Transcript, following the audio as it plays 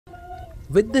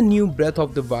With the new Breath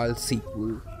of the Wild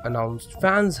sequel announced,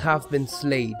 fans have been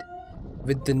slayed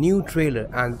with the new trailer,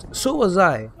 and so was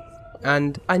I.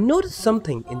 And I noticed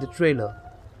something in the trailer.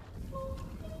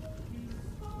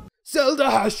 Zelda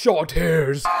has short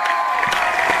hairs!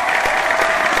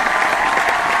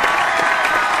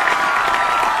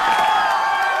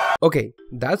 Okay,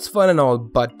 that's fun and all,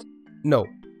 but no.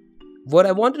 What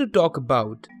I wanted to talk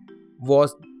about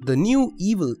was the new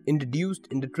evil introduced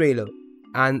in the trailer,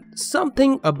 and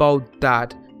something about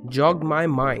that jogged my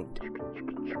mind.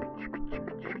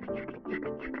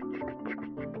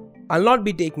 I'll not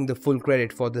be taking the full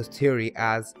credit for this theory,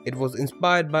 as it was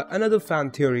inspired by another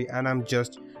fan theory and I'm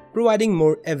just providing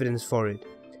more evidence for it.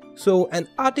 So, an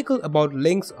article about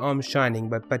Link's arm shining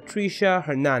by Patricia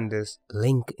Hernandez,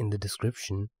 link in the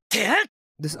description.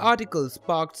 This article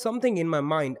sparked something in my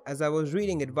mind as I was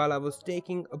reading it while I was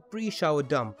taking a pre-shower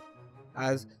dump,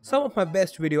 as some of my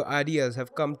best video ideas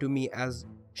have come to me as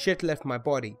shit left my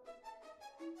body.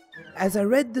 As I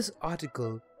read this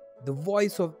article, the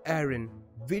voice of Aaron,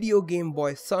 video game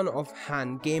boy son of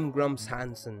Han Game Grumps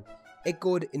Hansen,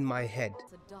 echoed in my head.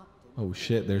 Oh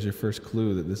shit, there's your first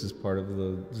clue that this is part of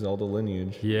the Zelda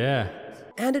lineage. Yeah.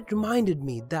 And it reminded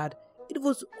me that it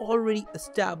was already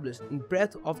established in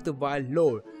Breath of the Wild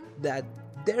lore that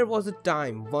there was a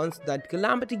time once that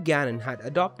Calamity Ganon had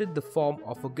adopted the form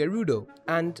of a Gerudo,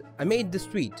 and I made this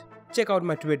tweet. Check out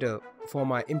my Twitter for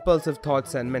my impulsive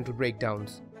thoughts and mental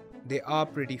breakdowns. They are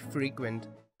pretty frequent.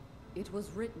 It was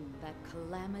written that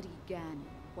Calamity Ganon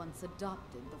once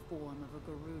adopted the form of a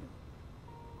Gerudo.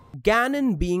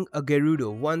 Ganon being a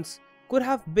Gerudo once could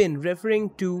have been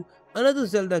referring to another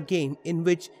Zelda game in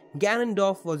which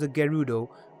Ganondorf was a Gerudo,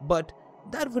 but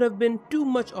that would have been too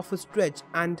much of a stretch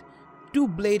and too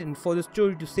blatant for the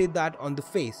story to say that on the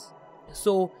face.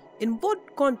 So, in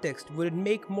what context would it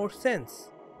make more sense?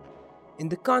 In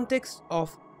the context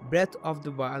of Breath of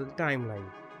the Wild timeline.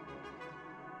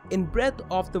 In Breath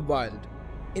of the Wild,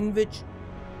 in which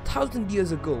 1000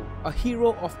 years ago a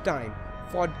hero of time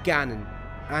fought Ganon,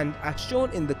 and as shown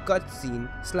in the cutscene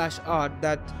 / art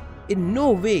that in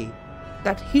no way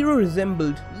that hero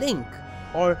resembled Link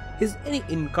or his any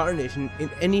incarnation in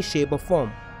any shape or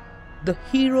form. The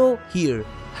hero here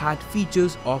had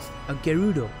features of a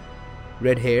Gerudo.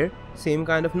 Red hair, same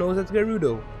kind of nose as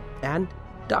Gerudo, and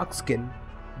dark skin.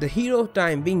 The hero of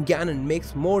time being Ganon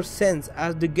makes more sense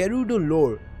as the Gerudo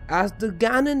lore, as the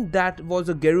Ganon that was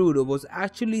a Gerudo was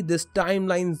actually this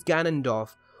timeline's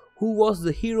Ganondorf, who was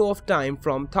the hero of time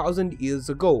from 1000 years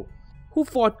ago, who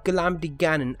fought Calamity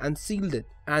Ganon and sealed it.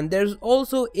 And there's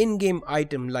also in-game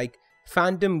item like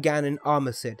Phantom Ganon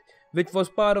armor set, which was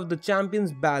part of the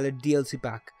Champions Ballad DLC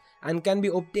pack and can be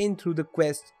obtained through the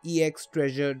quest EX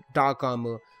Treasure Dark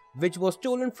Armor, which was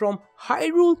stolen from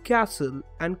Hyrule Castle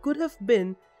and could have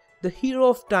been the hero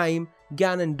of time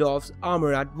Ganondorf's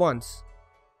armor at once.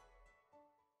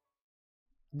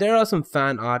 There are some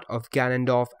fan art of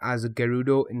Ganondorf as a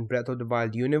Gerudo in Breath of the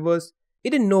Wild universe.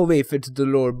 It in no way fits the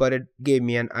lore, but it gave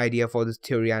me an idea for this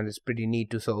theory and it's pretty neat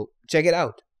too, so check it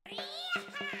out.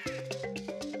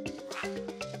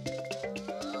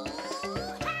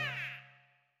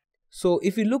 So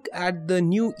if you look at the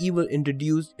new evil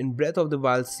introduced in Breath of the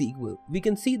Wild sequel, we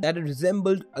can see that it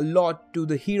resembled a lot to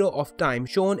the hero of time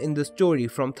shown in the story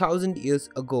from 1000 years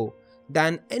ago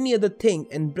than any other thing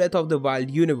in Breath of the Wild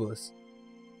universe.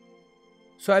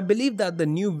 So I believe that the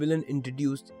new villain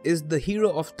introduced is the hero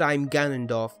of time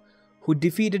Ganondorf, who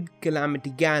defeated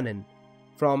Calamity Ganon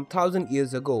from 1000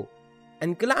 years ago,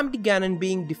 and Calamity Ganon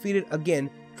being defeated again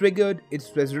triggered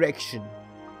its resurrection,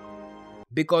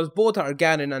 because both are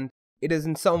Ganon and it is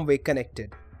in some way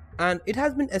connected. And it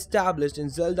has been established in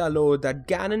Zelda lore that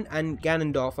Ganon and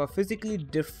Ganondorf are physically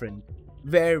different,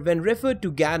 where when referred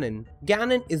to Ganon,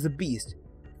 Ganon is a beast,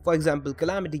 for example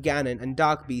Calamity Ganon and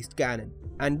Dark Beast Ganon,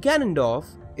 and Ganondorf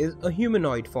is a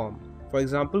humanoid form, for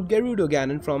example Gerudo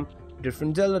Ganon from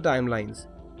different Zelda timelines.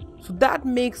 So that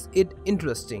makes it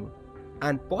interesting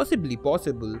and possibly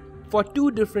possible for two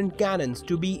different Ganons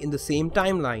to be in the same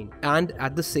timeline and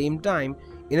at the same time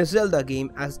in a Zelda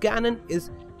game, as Ganon is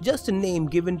just a name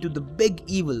given to the big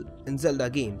evil in Zelda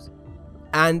games.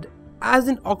 And as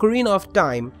in Ocarina of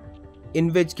Time,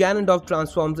 in which Ganondorf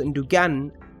transforms into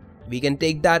Ganon, we can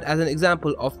take that as an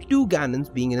example of two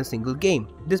Ganons being in a single game.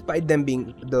 Despite them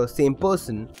being the same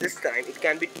person, this time it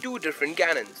can be two different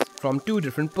Ganons from two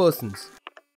different persons.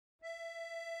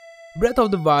 Breath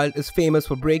of the Wild is famous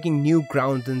for breaking new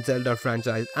grounds in Zelda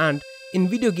franchise and in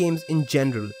video games in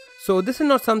general. So this is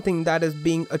not something that is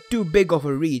being too big of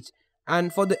a reach,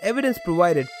 and for the evidence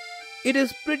provided, it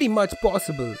is pretty much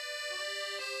possible.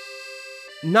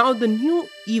 Now the new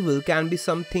evil can be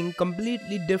something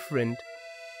completely different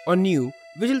or new,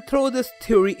 which will throw this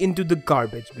theory into the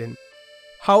garbage bin.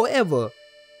 However,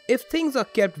 if things are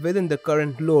kept within the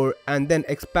current lore and then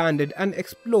expanded and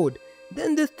explode,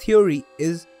 then this theory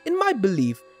is, in my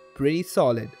belief, pretty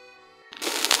solid.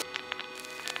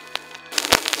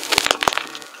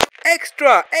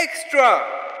 Extra!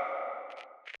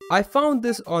 I found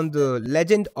this on the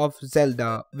Legend of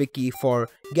Zelda wiki for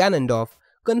Ganondorf,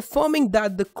 confirming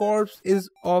that the corpse is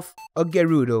of a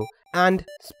Gerudo and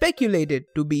speculated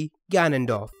to be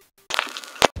Ganondorf.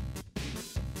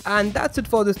 And that's it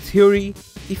for this theory.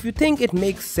 If you think it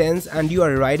makes sense and you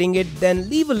are writing it, then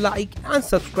leave a like and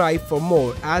subscribe for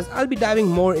more, as I'll be diving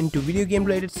more into video game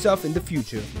related stuff in the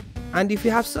future. And if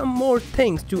you have some more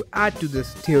things to add to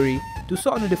this theory to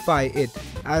solidify it,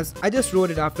 as I just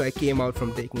wrote it after I came out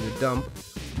from taking a dump,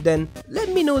 then let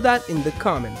me know that in the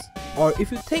comments. Or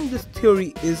if you think this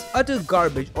theory is utter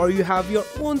garbage or you have your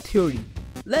own theory,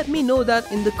 let me know that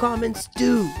in the comments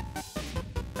too.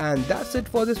 And that's it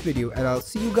for this video, and I'll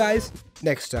see you guys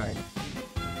next time.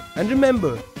 And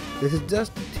remember, this is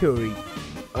just a theory.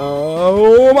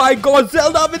 Oh my god,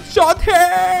 Zelda with short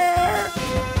hair!